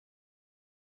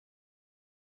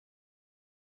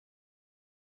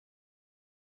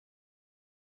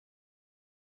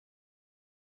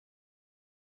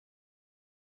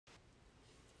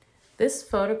This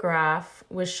photograph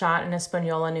was shot in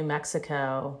Española, New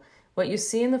Mexico. What you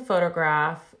see in the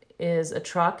photograph is a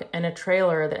truck and a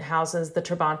trailer that houses the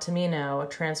Trabantamino, a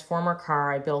transformer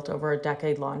car I built over a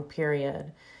decade-long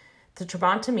period. The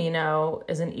Trabantamino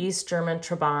is an East German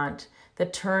Trabant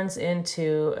that turns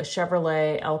into a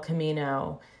Chevrolet El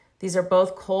Camino. These are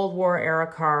both Cold War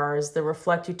era cars that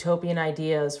reflect utopian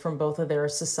ideas from both of their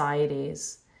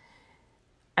societies.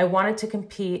 I wanted to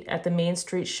compete at the Main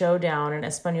Street Showdown in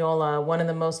Española, one of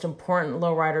the most important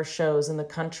lowrider shows in the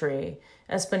country.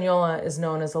 Española is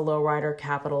known as the lowrider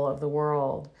capital of the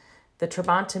world. The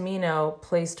Trabantamino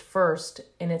placed first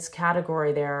in its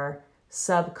category there,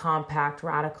 subcompact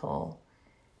radical.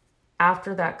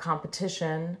 After that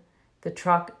competition, the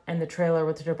truck and the trailer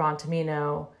with the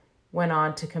Trabantamino went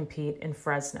on to compete in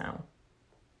Fresno.